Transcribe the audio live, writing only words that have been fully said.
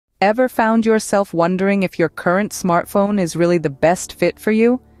Ever found yourself wondering if your current smartphone is really the best fit for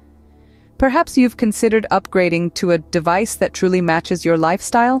you? Perhaps you've considered upgrading to a device that truly matches your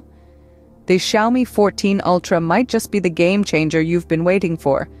lifestyle? The Xiaomi 14 Ultra might just be the game changer you've been waiting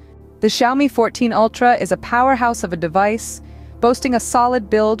for. The Xiaomi 14 Ultra is a powerhouse of a device, boasting a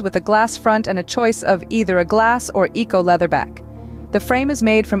solid build with a glass front and a choice of either a glass or eco leather back. The frame is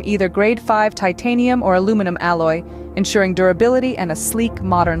made from either grade 5 titanium or aluminum alloy, ensuring durability and a sleek,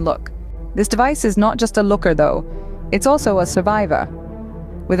 modern look. This device is not just a looker though, it's also a survivor.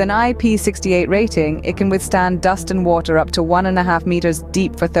 With an IP68 rating, it can withstand dust and water up to 1.5 meters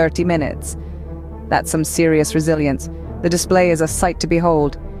deep for 30 minutes. That's some serious resilience. The display is a sight to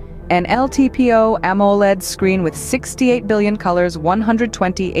behold. An LTPO AMOLED screen with 68 billion colors,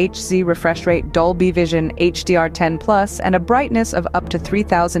 120 Hz refresh rate, Dolby Vision HDR10+, and a brightness of up to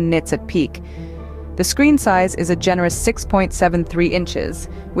 3000 nits at peak. The screen size is a generous 6.73 inches,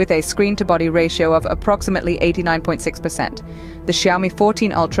 with a screen-to-body ratio of approximately 89.6%. The Xiaomi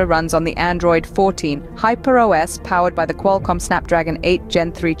 14 Ultra runs on the Android 14 HyperOS powered by the Qualcomm Snapdragon 8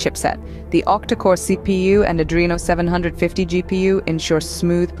 Gen 3 chipset. The octa-core CPU and Adreno 750 GPU ensure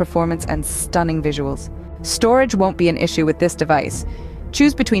smooth performance and stunning visuals. Storage won't be an issue with this device.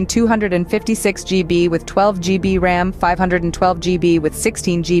 Choose between 256 GB with 12 GB RAM, 512 GB with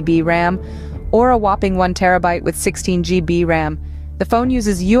 16 GB RAM, or a whopping 1 TB with 16 GB RAM. The phone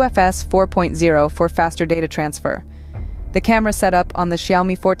uses UFS 4.0 for faster data transfer. The camera setup on the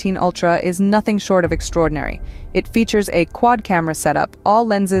Xiaomi 14 Ultra is nothing short of extraordinary. It features a quad camera setup, all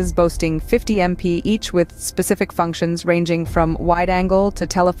lenses boasting 50 MP each with specific functions ranging from wide-angle to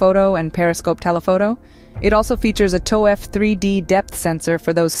telephoto and periscope telephoto. It also features a TOF 3D depth sensor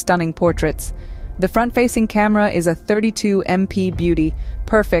for those stunning portraits. The front-facing camera is a 32 MP beauty,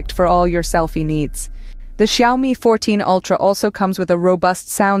 perfect for all your selfie needs. The Xiaomi 14 Ultra also comes with a robust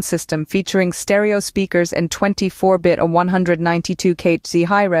sound system featuring stereo speakers and 24-bit 192 Hz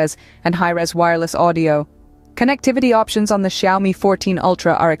high-res and high-res wireless audio. Connectivity options on the Xiaomi 14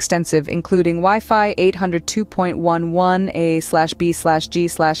 Ultra are extensive, including Wi-Fi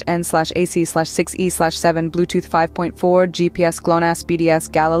 802.11a/b/g/n/ac/6e/7, Bluetooth 5.4, GPS GLONASS,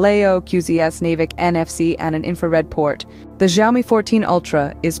 BDS, Galileo, QZS, NAVIC, NFC, and an infrared port. The Xiaomi 14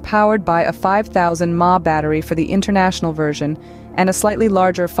 Ultra is powered by a 5000 mAh battery for the international version and a slightly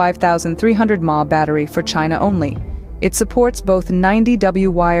larger 5300 mAh battery for China only. It supports both 90W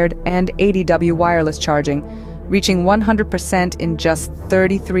wired and 80W wireless charging, reaching 100% in just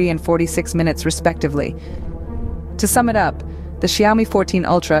 33 and 46 minutes respectively. To sum it up, the Xiaomi 14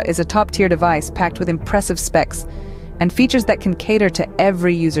 Ultra is a top-tier device packed with impressive specs and features that can cater to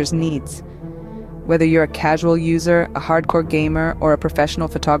every user's needs. Whether you're a casual user, a hardcore gamer, or a professional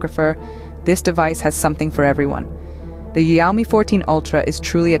photographer, this device has something for everyone. The Xiaomi 14 Ultra is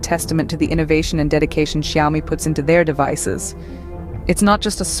truly a testament to the innovation and dedication Xiaomi puts into their devices. It's not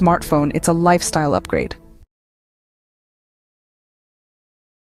just a smartphone, it's a lifestyle upgrade.